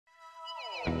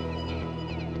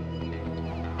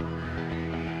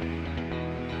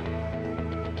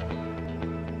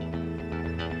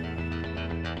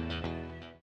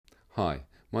Hi,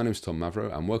 my name is Tom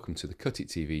Mavro and welcome to the Cut It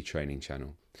TV training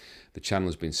channel. The channel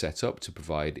has been set up to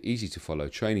provide easy to follow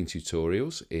training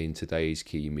tutorials in today's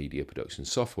key media production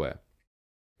software.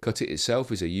 Cut It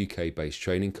itself is a UK based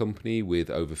training company with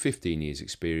over 15 years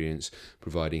experience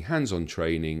providing hands-on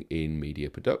training in media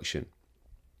production.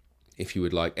 If you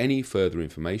would like any further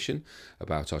information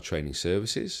about our training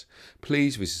services,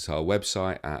 please visit our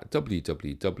website at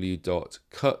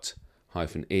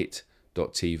www.cut-it.tv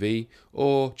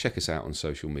or check us out on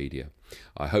social media.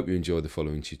 I hope you enjoy the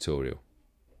following tutorial.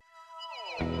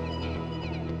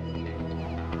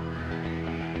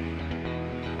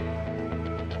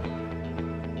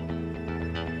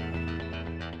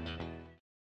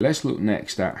 Let's look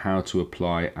next at how to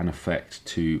apply an effect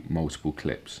to multiple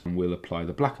clips, and we'll apply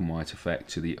the black and white effect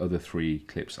to the other three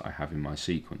clips I have in my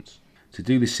sequence. To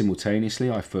do this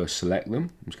simultaneously, I first select them.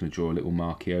 I'm just going to draw a little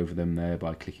marquee over them there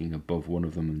by clicking above one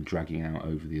of them and dragging out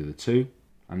over the other two.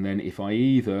 And then if I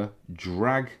either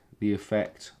drag the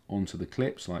effect onto the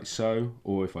clips like so,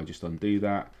 or if I just undo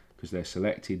that because they're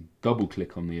selected, double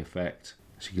click on the effect.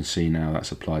 As you can see now,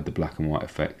 that's applied the black and white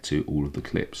effect to all of the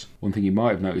clips. One thing you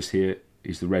might have noticed here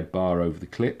is the red bar over the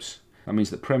clips. That means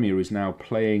that Premiere is now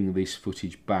playing this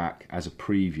footage back as a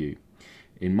preview.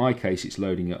 In my case, it's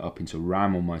loading it up into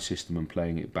RAM on my system and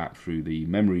playing it back through the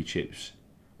memory chips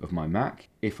of my Mac.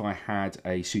 If I had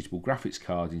a suitable graphics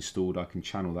card installed, I can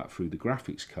channel that through the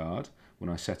graphics card when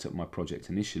I set up my project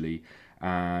initially,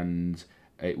 and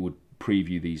it would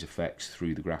preview these effects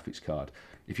through the graphics card.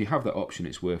 If you have that option,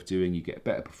 it's worth doing. You get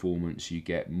better performance, you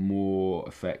get more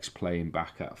effects playing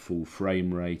back at full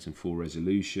frame rate and full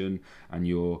resolution, and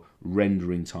your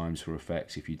rendering times for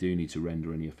effects, if you do need to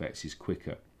render any effects, is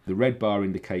quicker. The red bar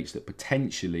indicates that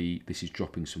potentially this is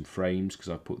dropping some frames because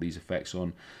I've put these effects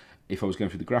on. If I was going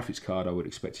through the graphics card, I would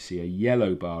expect to see a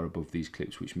yellow bar above these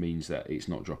clips, which means that it's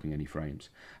not dropping any frames.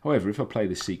 However, if I play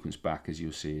this sequence back, as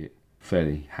you'll see, it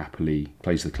fairly happily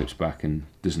plays the clips back and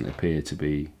doesn't appear to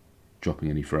be dropping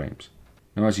any frames.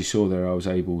 Now, as you saw there, I was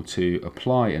able to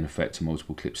apply an effect to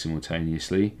multiple clips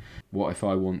simultaneously. What if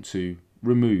I want to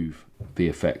remove the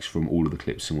effects from all of the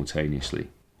clips simultaneously?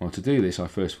 Well, to do this, I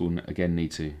first of all again need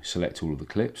to select all of the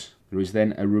clips. There is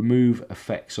then a remove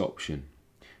effects option.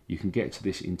 You can get to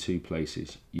this in two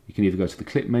places. You can either go to the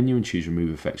clip menu and choose remove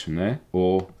effects from there,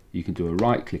 or you can do a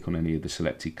right click on any of the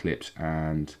selected clips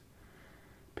and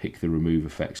pick the remove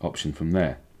effects option from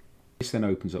there. This then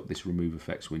opens up this remove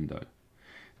effects window.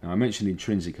 Now, I mentioned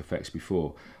intrinsic effects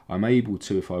before. I'm able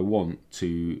to, if I want,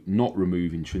 to not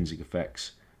remove intrinsic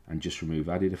effects and just remove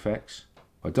added effects.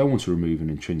 I don't want to remove an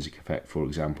intrinsic effect, for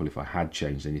example, if I had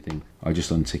changed anything, I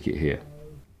just untick it here.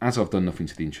 As I've done nothing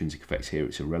to the intrinsic effects here,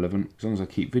 it's irrelevant. As long as I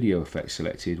keep video effects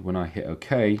selected, when I hit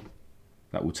OK,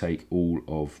 that will take all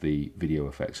of the video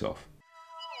effects off.